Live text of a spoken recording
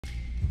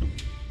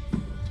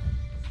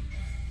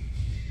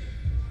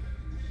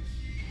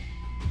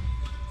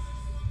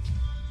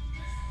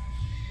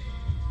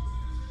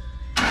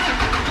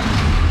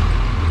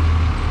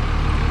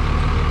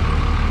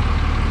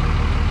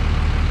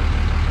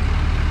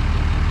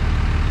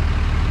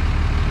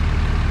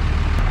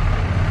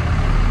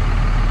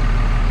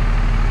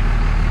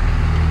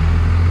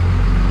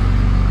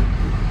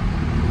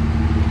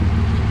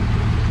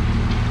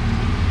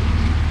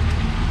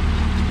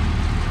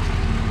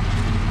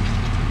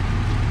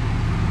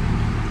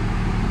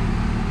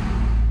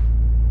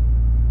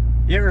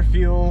You ever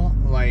feel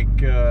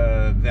like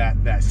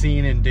that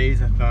scene in Days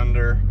of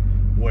Thunder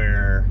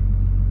where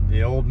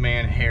the old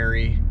man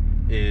Harry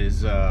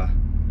is,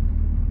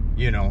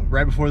 you know,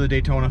 right before the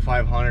Daytona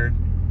 500,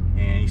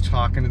 and he's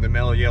talking to the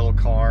mellow yellow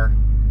car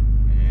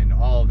and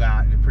all of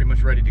that, and pretty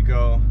much ready to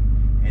go,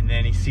 and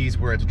then he sees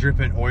where it's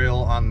dripping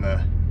oil on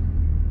the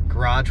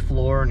garage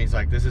floor, and he's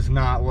like, this is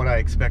not what I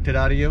expected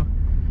out of you.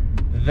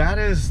 That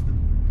is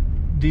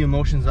the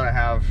emotions that I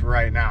have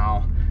right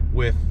now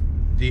with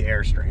the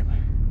Airstream.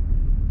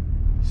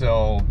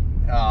 So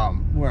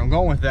where I'm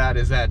going with that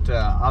is that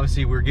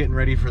obviously we're getting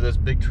ready for this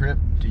big trip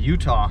to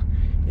Utah,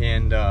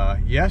 and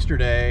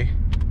yesterday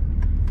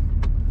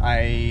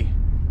I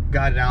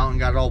got it out and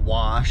got it all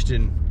washed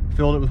and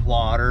filled it with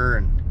water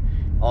and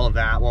all of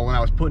that. Well, when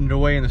I was putting it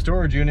away in the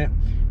storage unit,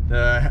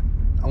 I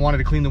wanted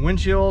to clean the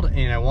windshield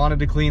and I wanted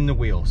to clean the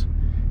wheels.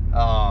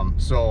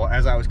 So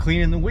as I was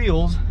cleaning the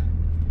wheels,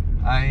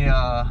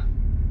 I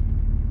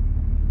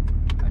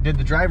did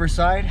the driver's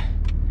side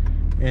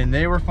and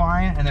they were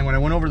fine. And then when I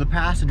went over to the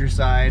passenger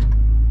side,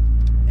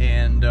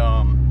 and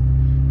I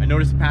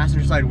noticed the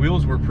passenger side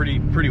wheels were pretty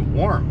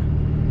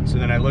warm. So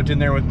then I looked in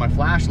there with my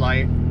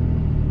flashlight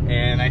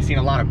and I seen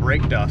a lot of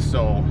brake dust.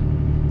 So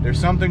there's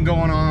something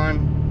going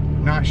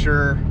on, not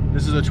sure.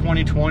 This is a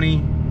 2020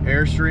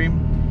 Airstream.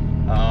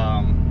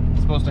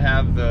 It's supposed to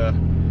have the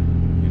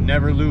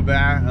never lube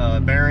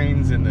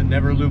bearings and the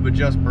never lube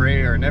adjust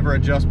brake, or never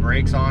adjust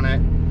brakes on it.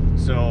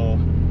 So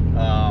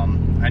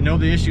I know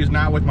the issue is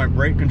not with my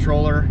brake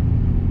controller,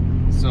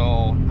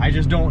 so I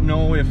just don't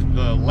know if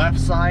the left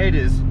side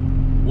is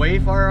way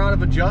far out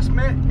of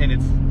adjustment and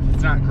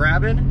it's not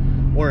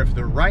grabbing, or if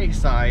the right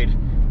side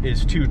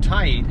is too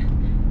tight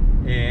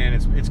and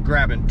it's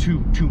grabbing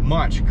too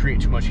much,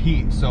 create too much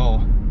heat.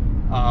 So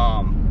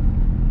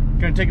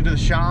gonna take it to the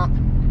shop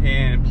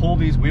and pull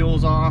these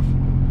wheels off.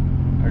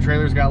 Our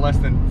trailer's got less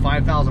than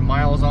 5,000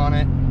 miles on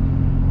it,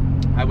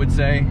 I would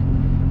say,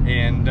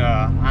 and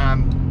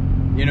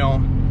you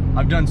know,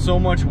 I've done so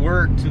much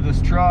work to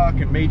this truck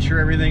and made sure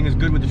everything is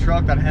good with the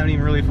truck that I haven't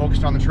even really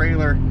focused on the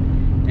trailer.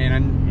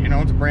 And you know,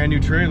 it's a brand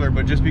new trailer,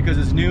 but just because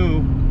it's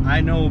new,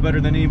 I know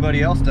better than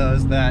anybody else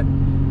does that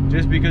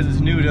just because it's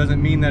new doesn't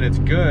mean that it's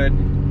good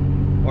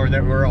or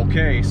that we're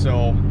okay.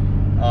 So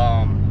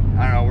I don't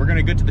know, we're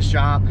gonna get to the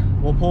shop,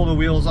 we'll pull the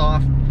wheels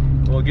off,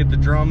 we'll get the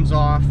drums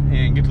off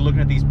and get to looking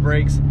at these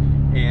brakes,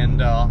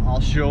 and I'll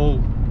show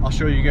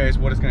you guys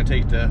what it's gonna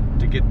take to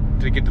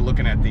get to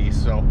looking at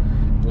these. So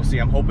we'll see.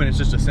 I'm hoping it's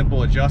just a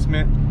simple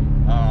adjustment.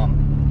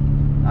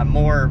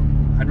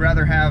 I'd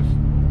rather have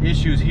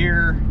issues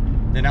here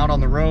than out on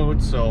the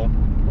road. So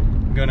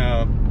I'm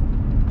gonna,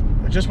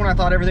 just when I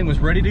thought everything was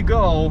ready to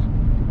go,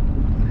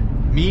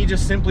 me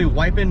just simply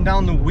wiping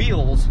down the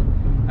wheels,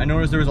 I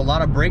noticed there was a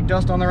lot of brake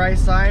dust on the right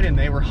side and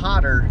they were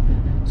hotter.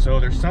 So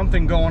there's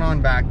something going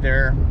on back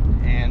there,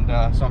 and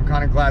so I'm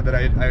kind of glad that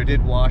I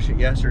did wash it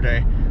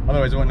yesterday.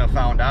 Otherwise I wouldn't have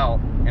found out,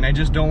 and I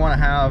just don't want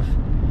to have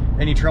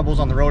any troubles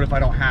on the road if I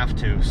don't have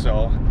to.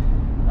 So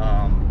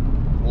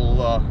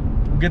we'll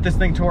get this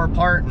thing tore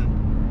apart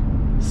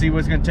and see what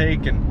it's gonna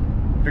take, and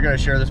figure I'd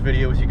share this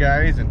video with you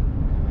guys, and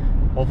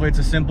hopefully it's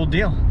a simple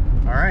deal.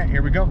 All right,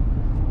 here we go.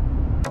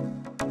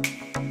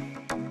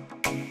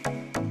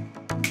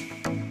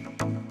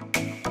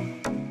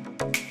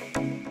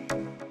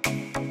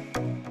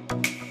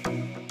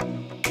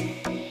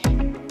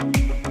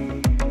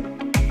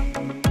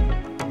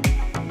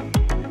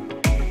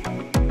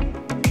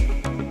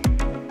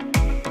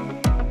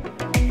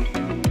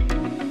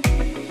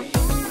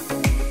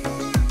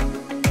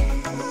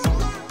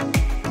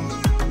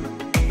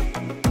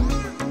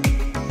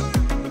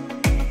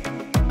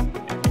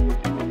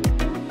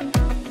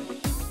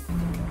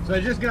 So I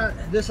just got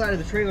this side of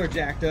the trailer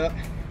jacked up,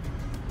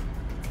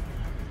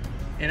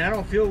 and I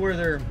don't feel where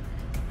they're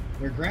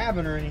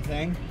grabbing or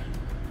anything.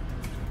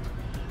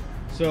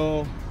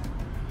 So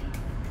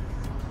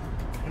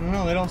I don't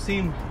know, they don't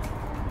seem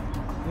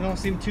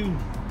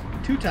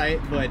too tight,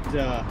 but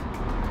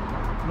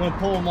I'm gonna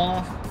pull them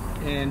off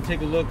and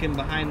take a look in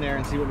behind there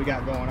and see what we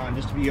got going on,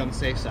 just to be on the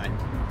safe side.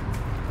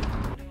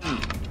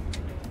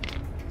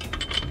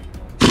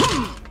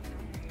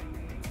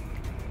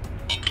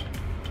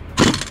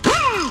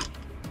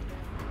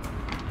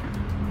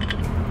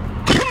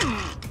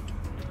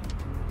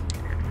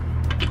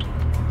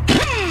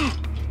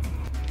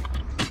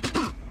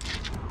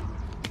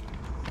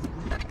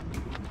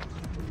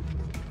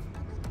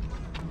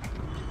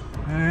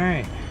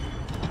 Alright,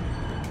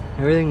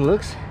 everything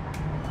looks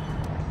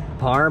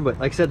par, but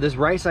like I said, this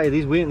right side of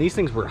these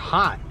things were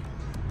hot.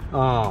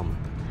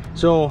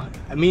 So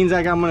it means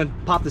like I'm gonna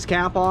pop this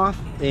cap off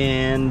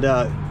and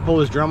pull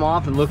this drum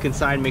off and look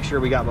inside and make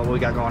sure we got what we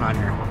got going on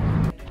here.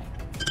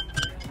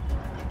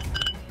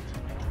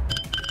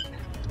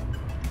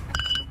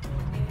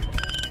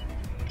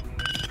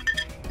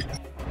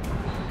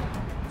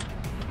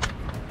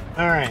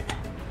 Alright,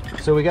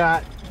 so we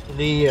got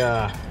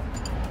the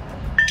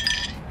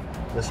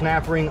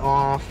snap ring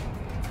off,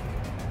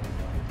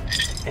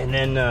 and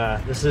then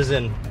this is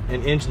an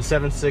 1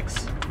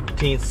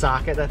 7/16"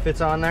 socket that fits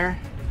on there.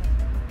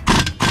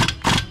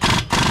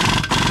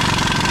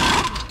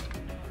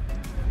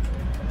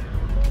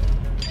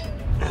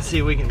 see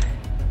if we can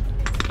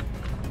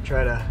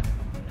try to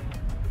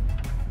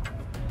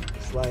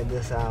slide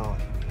this out.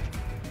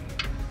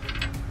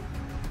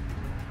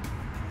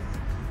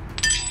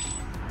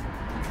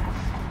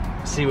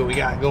 See what we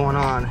got going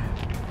on.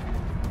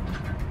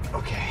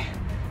 Okay,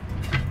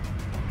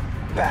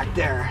 back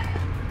there.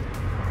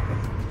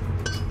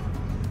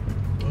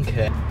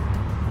 Okay,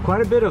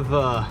 quite a bit of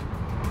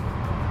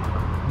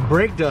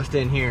brake dust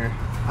in here,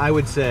 I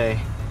would say.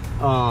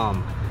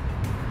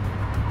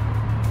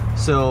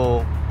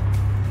 So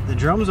the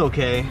drum's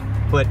okay,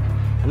 but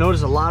I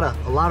noticed a lot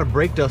of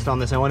brake dust on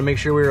this. I want to make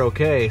sure we're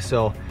okay,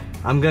 so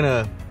I'm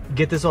gonna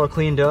get this all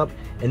cleaned up.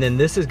 And then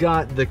this has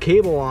got the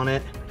cable on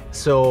it,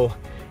 so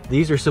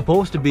these are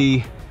supposed to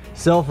be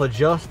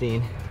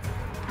self-adjusting,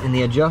 and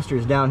the adjuster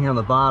is down here on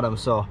the bottom.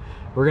 So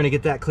we're gonna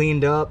get that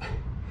cleaned up,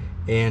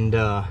 and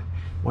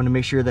want to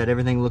make sure that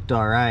everything looked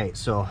all right.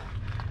 So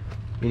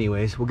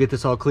anyways, we'll get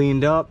this all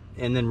cleaned up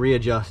and then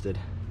readjusted.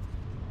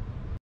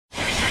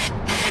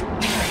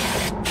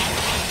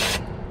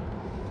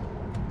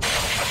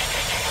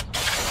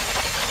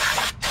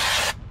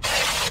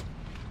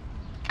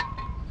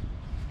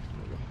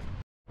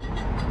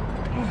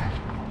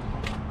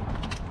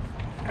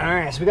 All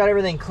right, so we got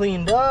everything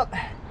cleaned up,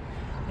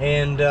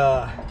 and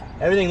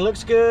everything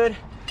looks good.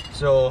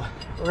 So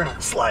we're gonna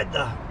slide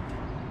the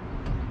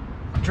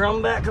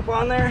drum back up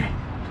on there.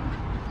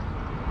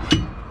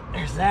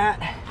 There's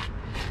that.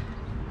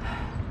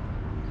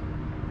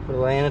 Put a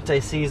little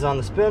anti-seize on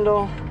the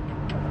spindle.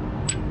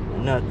 A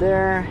nut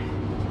there.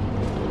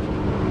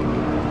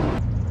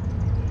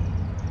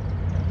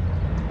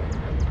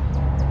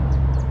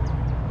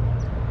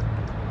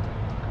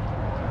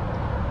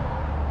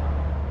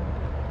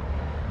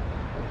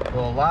 A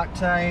little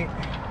Loctite.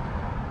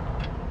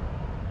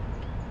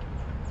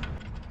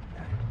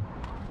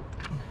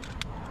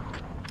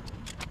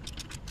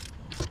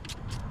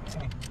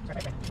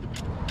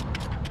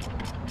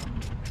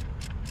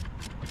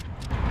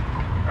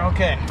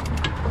 Okay,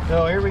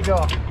 so here we go.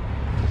 All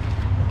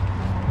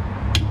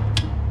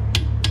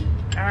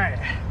right,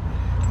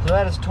 so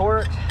that is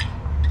torqued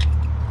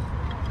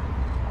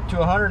to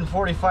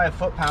 145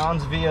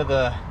 foot-pounds via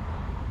the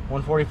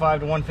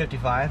 145 to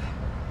 155.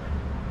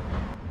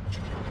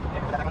 Okay,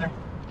 put that back on there.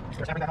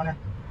 Put that back on there.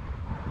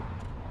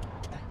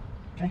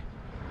 Okay,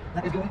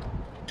 that is good.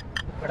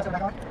 Put that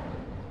back on.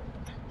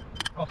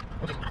 Oh,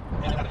 okay.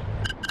 Yeah, I got it.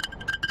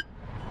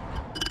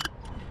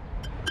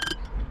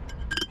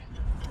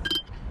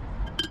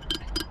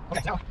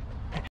 Okay, now. All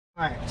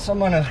right, so I'm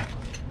gonna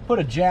put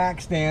a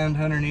jack stand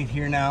underneath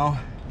here now.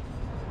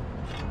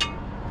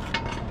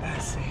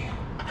 Let's see.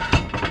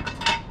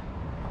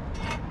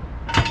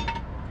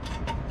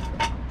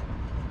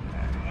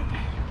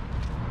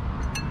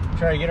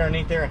 Try to get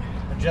underneath there and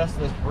adjust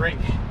this brake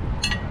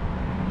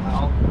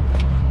out.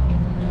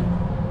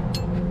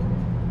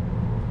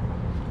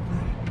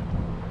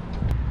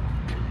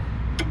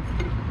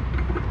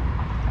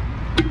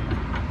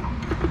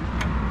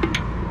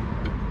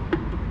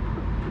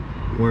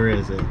 Where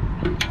is it?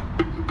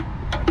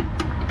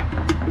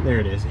 There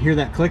it is. Hear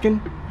that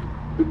clicking?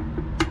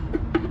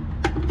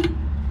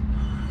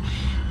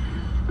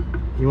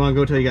 You want to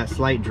go till you got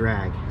slight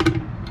drag.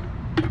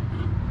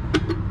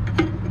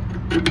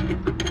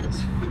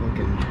 This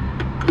fucking...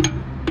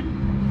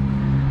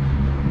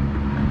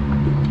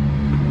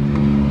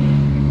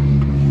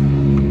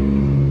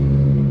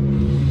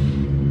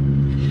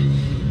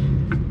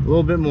 A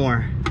little bit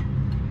more.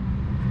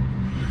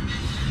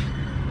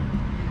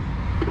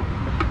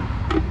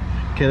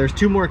 Okay, there's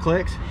 2 more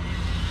clicks.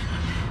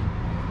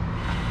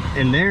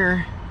 And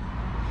there,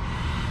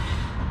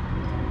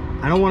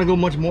 I don't want to go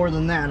much more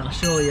than that. I'll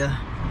show you.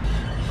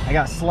 I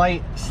got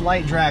slight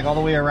drag all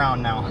the way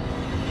around now.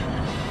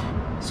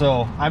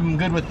 So I'm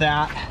good with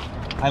that.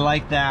 I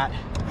like that.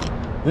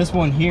 This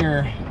one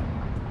here,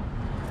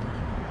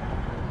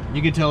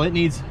 you can tell it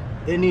needs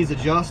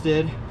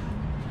adjusted.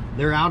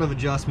 They're out of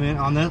adjustment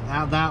on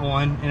that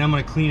one, and I'm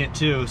gonna clean it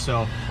too.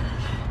 So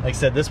like I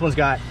said, this one's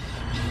got,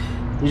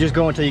 you just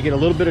go until you get a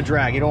little bit of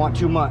drag. You don't want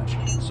too much.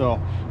 So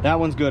that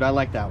one's good. I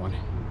like that one.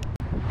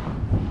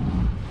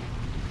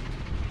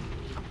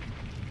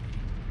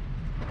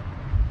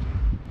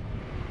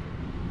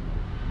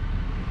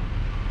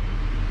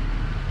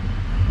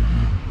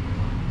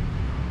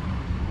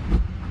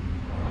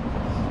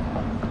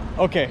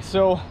 Okay,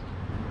 so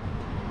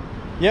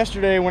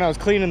yesterday when I was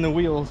cleaning the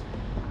wheels,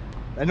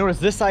 I noticed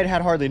this side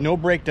had hardly no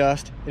brake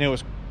dust, and it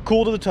was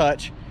cool to the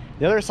touch.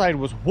 The other side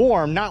was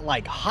warm, not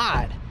like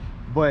hot,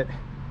 but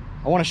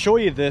I want to show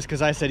you this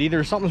because I said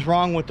either something's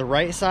wrong with the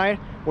right side,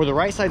 or the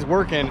right side's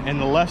working and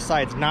the left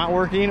side's not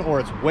working, or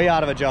it's way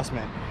out of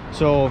adjustment.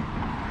 So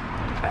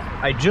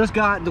I just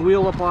got the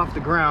wheel up off the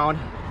ground.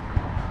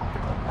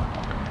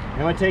 I'm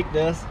gonna take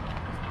this,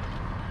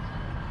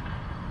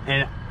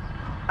 and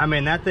I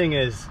mean, that thing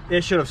is,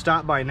 it should have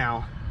stopped by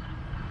now.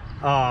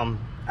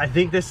 I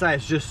think this side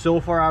is just so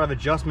far out of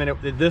adjustment.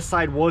 This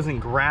side wasn't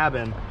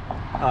grabbing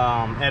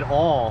at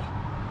all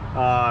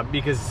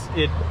because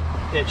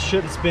it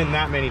shouldn't spin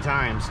that many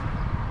times.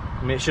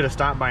 I mean, it should have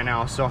stopped by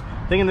now. So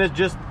thinking this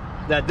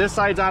that this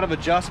side's out of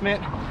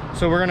adjustment.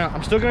 So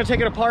I'm still gonna take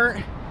it apart.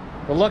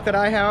 The luck that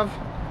I have,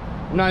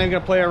 I'm not even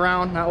gonna play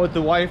around, not with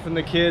the wife and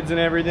the kids and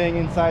everything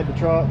inside the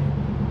truck.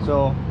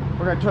 So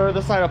we're gonna tear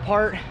this side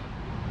apart,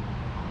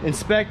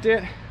 inspect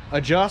it,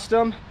 adjust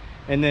them,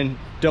 and then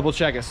double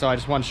check it. So I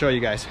just want to show you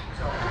guys.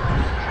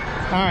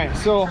 All right,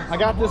 so I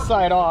got this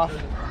side off,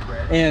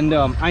 and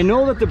I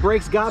know that the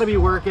brakes gotta be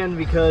working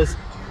because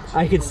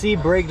I could see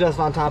brake dust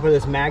on top of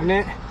this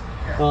magnet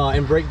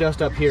and brake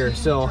dust up here.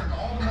 So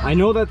I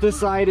know that this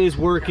side is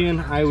working.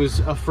 I was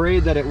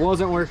afraid that it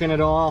wasn't working at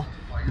all,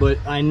 but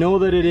I know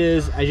that it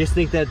is. I just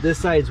think that this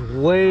side's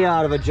way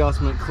out of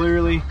adjustment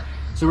clearly.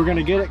 So we're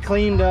gonna get it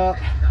cleaned up,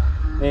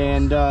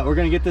 and we're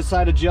gonna get this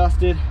side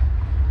adjusted,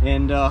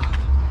 and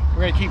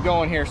we're gonna keep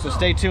going here. So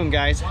stay tuned,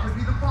 guys.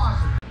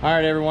 All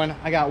right, everyone,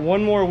 I got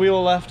one more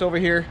wheel left over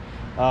here.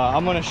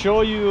 I'm gonna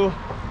show you,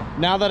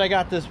 now that I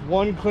got this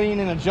one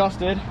clean and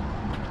adjusted,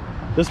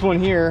 this one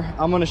here,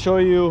 I'm gonna show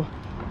you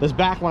this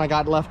back one I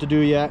got left to do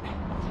yet.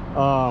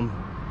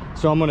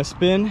 So I'm gonna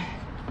spin,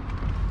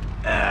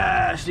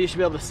 so you should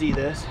be able to see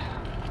this. So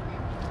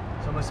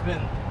I'm gonna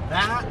spin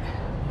that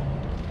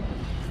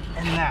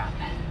and that.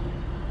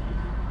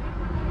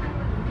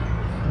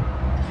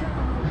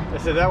 I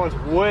said that one's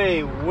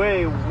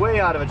way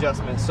out of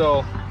adjustment.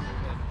 So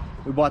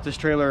we bought this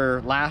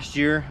trailer last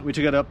year. We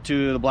took it up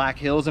to the Black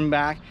Hills and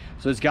back.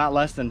 So it's got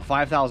less than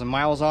 5,000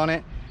 miles on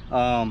it.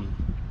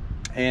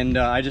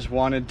 I just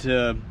wanted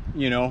to,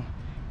 you know,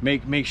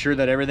 make sure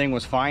that everything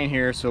was fine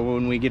here. So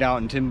when we get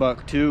out in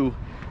Timbuktu,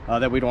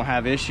 that we don't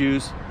have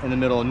issues in the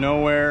middle of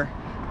nowhere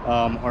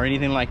or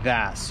anything like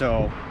that.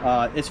 So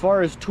as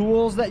far as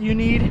tools that you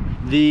need,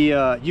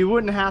 you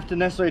wouldn't have to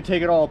necessarily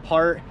take it all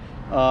apart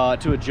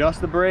to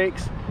adjust the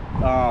brakes.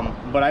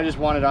 But I just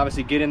wanted to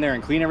obviously get in there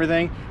and clean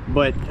everything.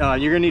 But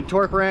you're gonna need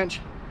torque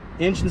wrench,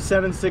 1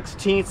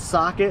 7/16"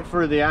 socket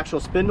for the actual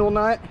spindle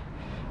nut,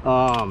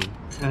 an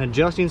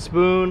adjusting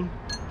spoon,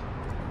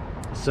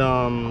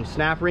 some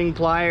snap ring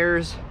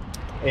pliers,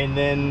 and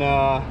then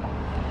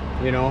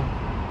you know,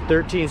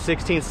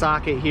 13/16"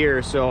 socket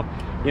here. So,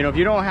 you know, if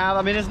you don't have,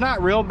 I mean, it's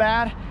not real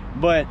bad,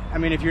 but I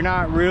mean, if you're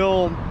not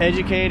real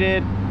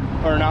educated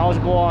or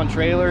knowledgeable on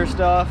trailer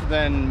stuff,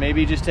 then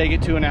maybe just take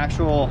it to an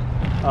actual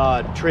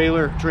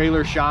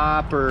trailer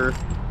shop, or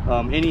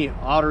any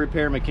auto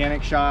repair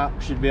mechanic shop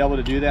should be able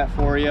to do that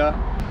for you.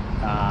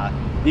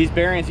 These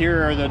bearings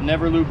here are the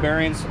never lube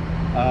bearings.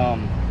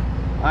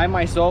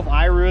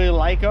 I really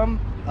like them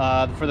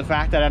for the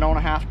fact that I don't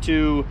have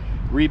to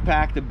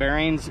repack the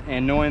bearings.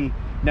 And knowing,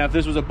 now if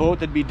this was a boat,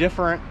 that'd be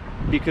different,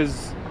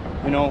 because,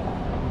 you know,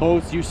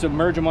 boats, you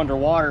submerge them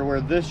underwater, where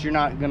this, you're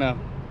not gonna,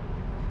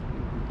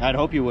 I'd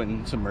hope you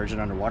wouldn't submerge it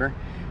underwater.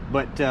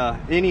 But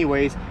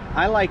anyways,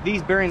 I like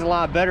these bearings a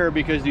lot better,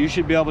 because you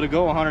should be able to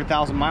go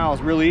 100,000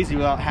 miles real easy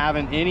without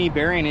having any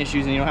bearing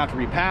issues, and you don't have to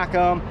repack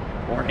them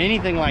or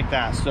anything like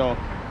that. So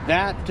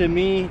that to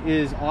me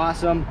is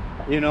awesome.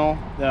 You know,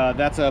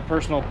 that's a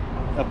personal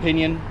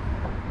opinion.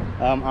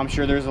 I'm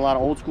sure there's a lot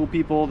of old school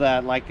people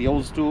that like the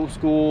old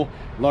school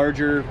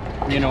larger,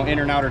 you know,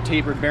 inner and outer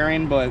tapered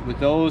bearing, but with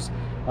those,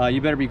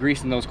 you better be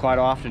greasing those quite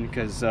often,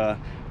 because the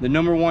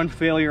 #1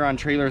 failure on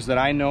trailers that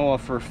I know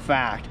of for a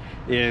fact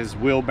is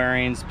wheel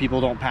bearings.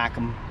 People don't pack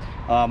them,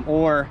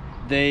 or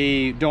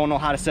they don't know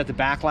how to set the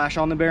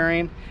backlash on the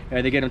bearing.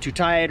 They get them too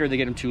tight or they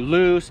get them too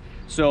loose.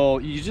 So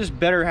you just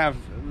better have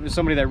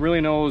somebody that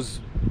really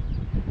knows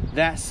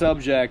that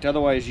subject.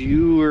 Otherwise,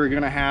 you are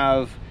gonna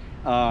have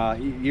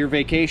your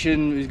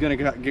vacation is gonna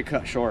get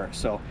cut short.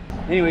 So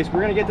anyways,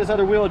 we're gonna get this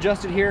other wheel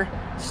adjusted here.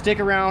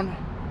 Stick around.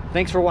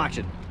 Thanks for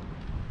watching.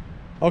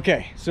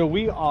 Okay, so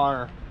we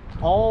are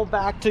all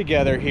back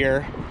together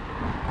here,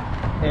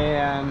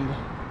 and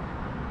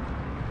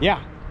yeah,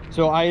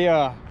 so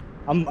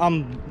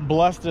I'm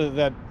blessed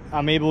that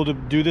I'm able to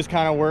do this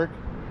kind of work,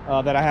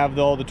 that I have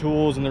all the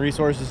tools and the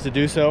resources to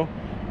do so.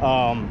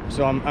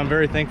 So I'm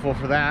very thankful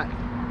for that.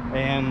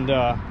 And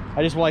I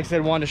just, like I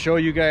said, wanted to show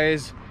you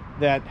guys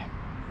that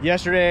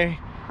yesterday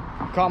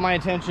caught my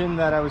attention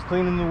that I was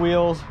cleaning the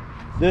wheels.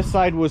 This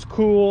side was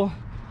cool,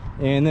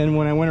 and then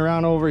when I went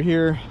around over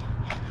here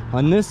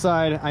on this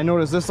side, I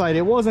noticed this side,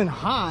 it wasn't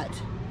hot.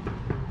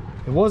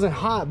 It wasn't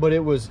hot, but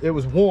it was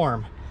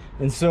warm.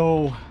 And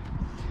so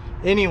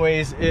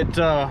anyways, it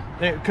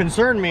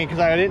concerned me, because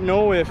I didn't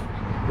know if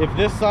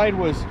this side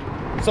was,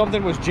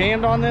 something was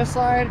jammed on this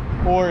side,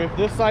 or if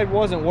this side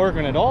wasn't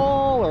working at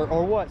all,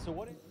 or what.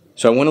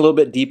 So I went a little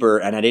bit deeper,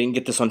 and I didn't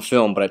get this on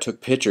film, but I took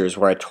pictures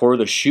where I tore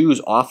the shoes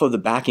off of the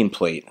backing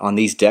plate on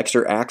these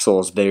Dexter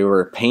axles. They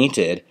were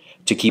painted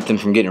to keep them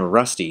from getting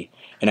rusty.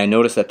 And I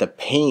noticed that the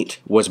paint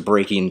was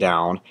breaking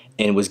down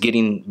and was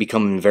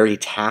becoming very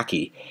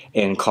tacky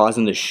and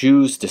causing the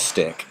shoes to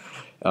stick.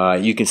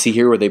 You can see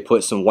here where they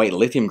put some white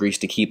lithium grease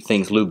to keep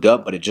things lubed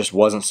up, but it just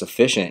wasn't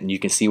sufficient. And you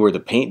can see where the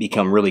paint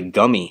become really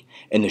gummy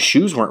and the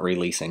shoes weren't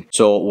releasing.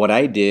 So what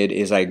I did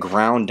is I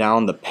ground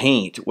down the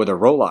paint with a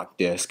Roloc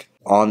disc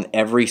on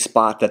every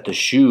spot that the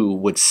shoe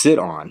would sit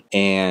on.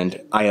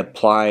 And I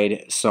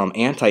applied some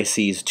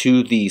anti-seize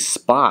to these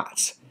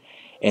spots.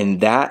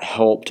 and that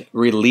helped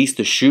release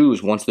the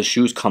shoes. Once the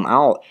shoes come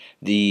out,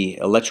 the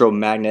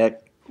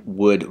electromagnet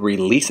would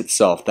release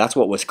itself. That's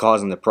what was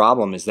causing the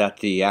problem, is that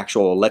the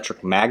actual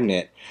electric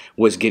magnet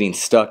was getting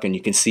stuck, and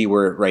you can see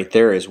where right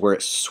there is where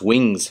it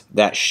swings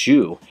that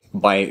shoe.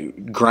 By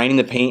grinding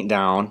the paint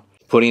down,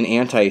 putting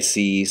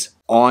anti-seize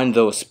on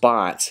those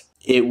spots,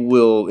 it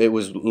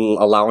was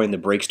allowing the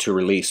brakes to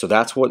release. So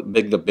that's what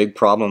the big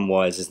problem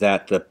was, is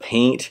that the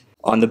paint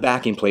on the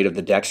backing plate of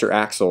the Dexter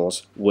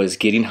axles was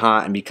getting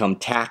hot and become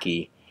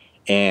tacky,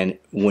 and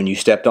when you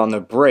stepped on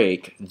the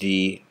brake,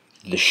 the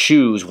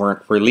shoes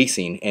weren't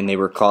releasing, and they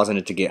were causing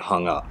it to get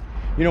hung up.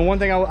 You know, one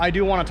thing I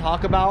do want to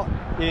talk about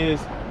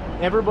is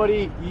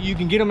everybody, you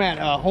can get them at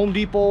Home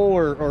Depot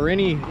or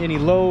any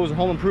Lowe's or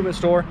home improvement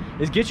store,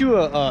 is get you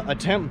a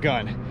temp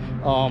gun.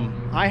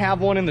 I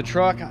have one in the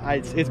truck.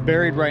 It's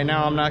buried right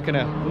now. I'm not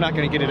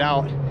gonna get it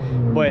out,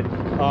 but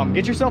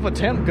get yourself a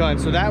temp gun,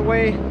 so that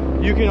way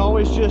you can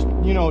always just,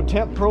 you know,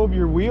 temp probe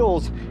your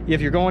wheels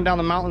if you're going down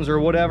the mountains or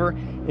whatever.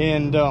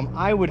 And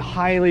I would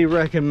highly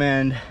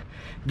recommend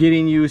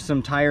getting you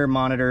some tire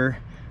monitor.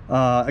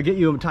 Get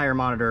you a tire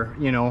monitor,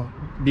 you know,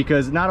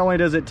 because not only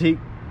does it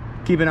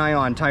keep an eye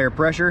on tire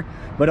pressure,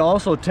 but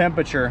also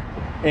temperature.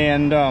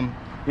 And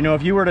you know,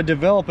 if you were to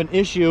develop an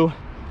issue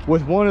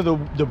with one of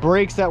the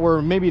brakes that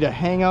were maybe to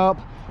hang up,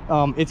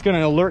 it's going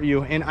to alert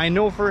you. And I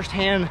know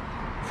firsthand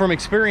from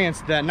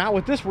experience that, not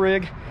with this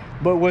rig,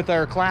 but with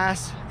our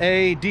Class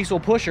A diesel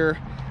pusher,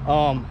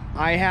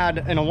 I had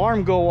an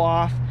alarm go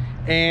off,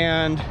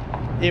 and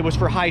it was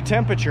for high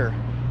temperature,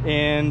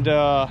 and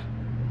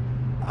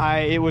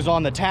it was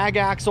on the tag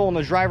axle on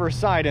the driver's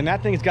side, and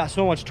that thing's got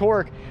so much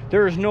torque,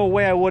 there is no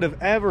way I would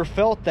have ever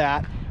felt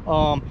that.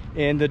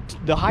 And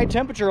the high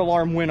temperature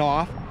alarm went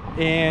off,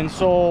 and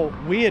so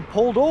we had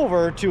pulled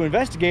over to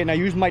investigate, and I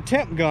used my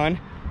temp gun,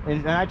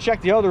 and I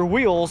checked the other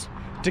wheels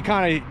to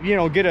kind of, you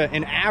know, get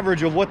an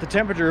average of what the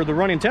temperature, the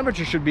running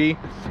temperature should be.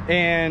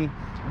 And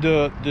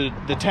the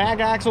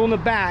tag axle in the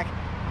back,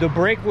 the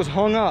brake was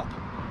hung up,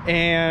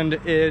 and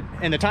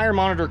the tire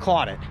monitor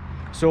caught it.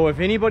 So if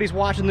anybody's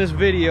watching this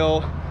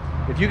video,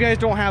 if you guys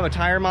don't have a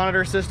tire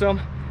monitor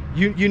system,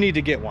 you need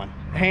to get one,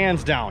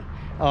 hands down.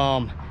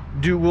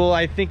 Will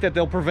I think that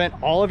they'll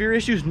prevent all of your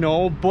issues?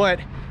 No, but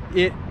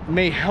it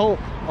may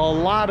help a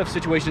lot of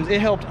situations. It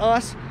helped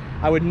us.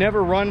 I would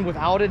never run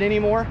without it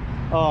anymore.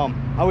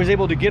 I was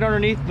able to get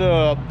underneath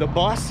the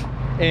bus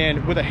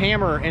and with a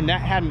hammer, and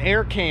that had an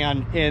air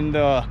can, and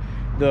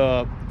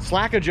the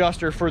slack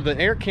adjuster for the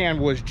air can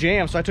was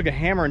jammed, so I took a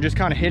hammer and just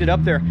kind of hit it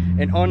up there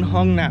and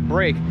unhung that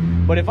brake.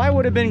 But if I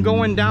would have been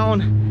going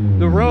down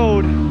the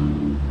road,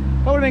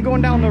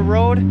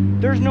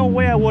 there's no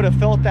way I would have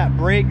felt that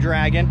brake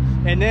dragging.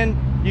 And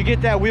then you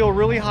get that wheel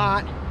really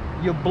hot,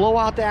 you blow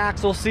out the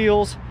axle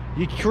seals,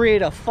 you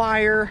create a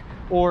fire,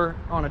 or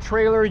on a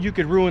trailer you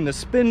could ruin the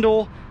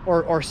spindle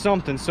or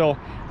something. So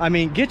I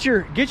mean, get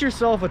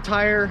yourself a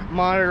tire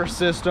monitor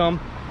system.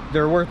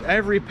 They're worth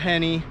every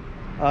penny.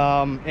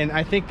 And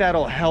I think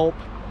that'll help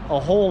a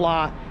whole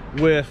lot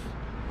with,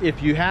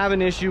 if you have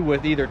an issue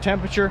with either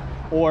temperature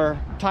or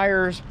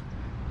tires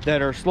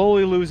that are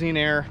slowly losing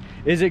air.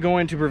 Is it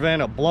going to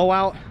prevent a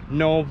blowout?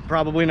 No,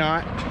 probably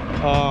not.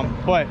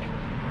 But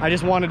I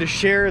just wanted to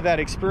share that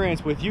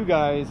experience with you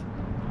guys,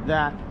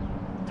 that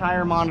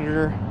tire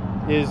monitor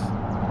is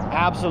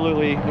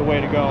absolutely the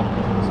way to go.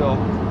 So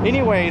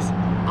anyways,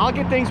 I'll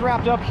get things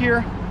wrapped up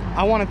here.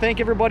 I want to thank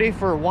everybody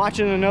for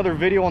watching another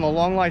video on the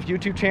Long Life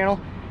YouTube channel.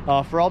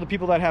 For all the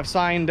people that have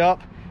signed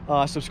up,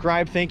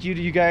 subscribe, thank you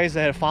to you guys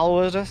that have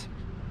followed us.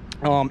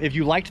 If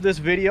you liked this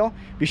video,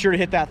 be sure to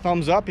hit that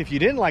thumbs up. If you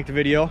didn't like the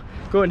video,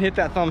 go ahead and hit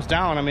that thumbs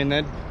down. I mean,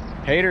 that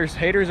haters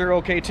are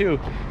okay too.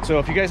 So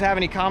if you guys have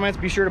any comments,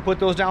 be sure to put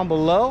those down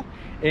below,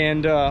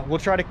 and we'll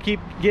try to keep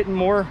getting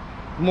more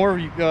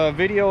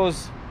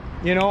videos,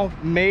 you know,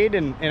 made.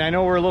 And I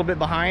know we're a little bit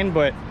behind,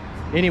 but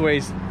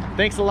anyways,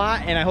 thanks a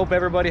lot, and I hope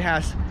everybody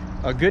has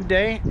a good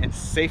day and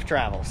safe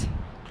travels.